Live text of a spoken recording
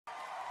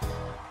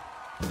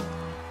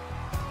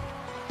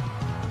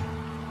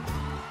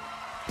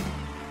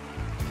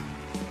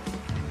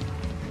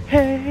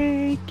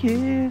Hey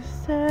kids,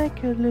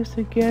 take a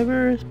listen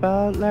together.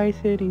 Spotlight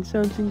hitting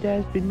something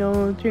that's been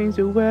known to change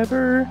the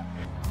weather.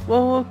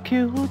 We'll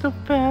kill the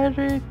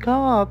fabric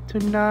cop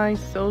tonight,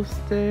 so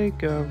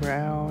stick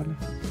around.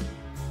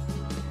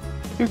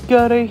 You're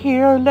gonna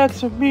hear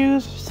Alexa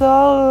music,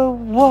 solid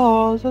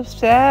walls of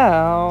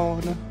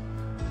sound.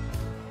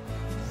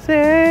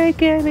 Say,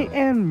 Kenny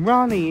and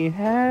Ronnie,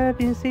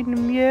 have you seen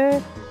them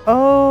yet?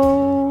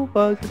 Oh,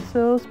 but it's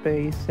so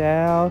spaced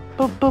out.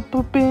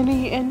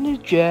 Benny and the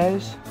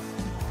Jazz.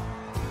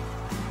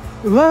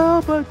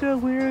 Well, but they're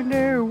weird,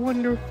 they're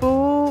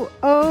wonderful.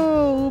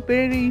 Oh,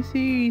 Benny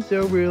sees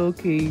a real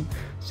king.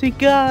 She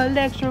got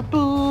extra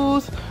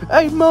booze,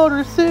 a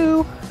motor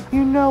suit.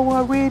 You know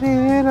I read it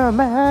in a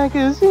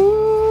magazine.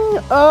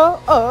 Oh,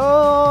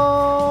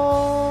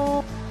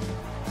 oh.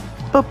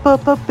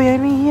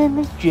 Benny and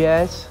the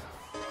Jazz.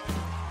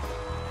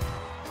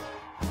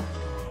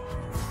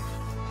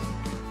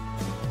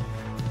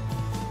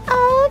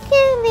 Oh,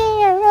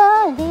 Kenny and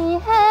Ronnie,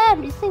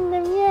 have you seen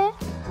them yet?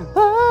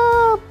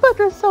 Oh, but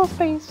they're so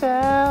spaced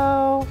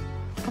out.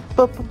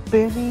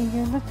 Benny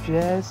and the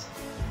Jazz.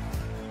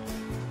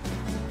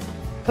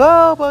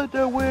 Oh, but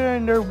they're weird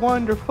and they're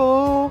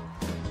wonderful.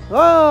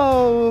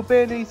 Oh,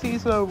 Benny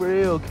sees a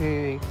real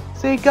king.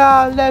 She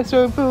got legs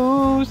or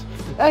booze,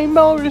 a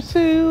motor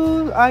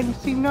suit. I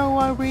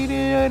read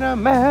it in a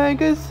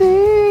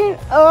magazine.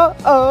 Oh,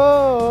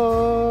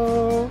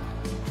 oh.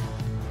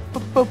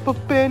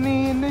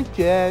 Benny and the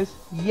Jazz,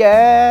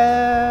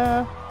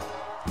 yeah.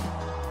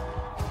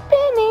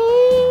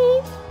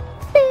 Benny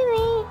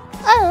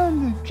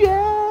and the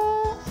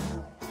Jazz.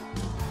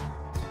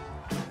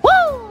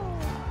 Woo!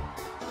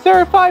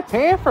 Certified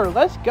Panther,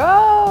 let's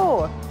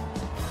go.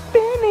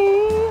 Benny.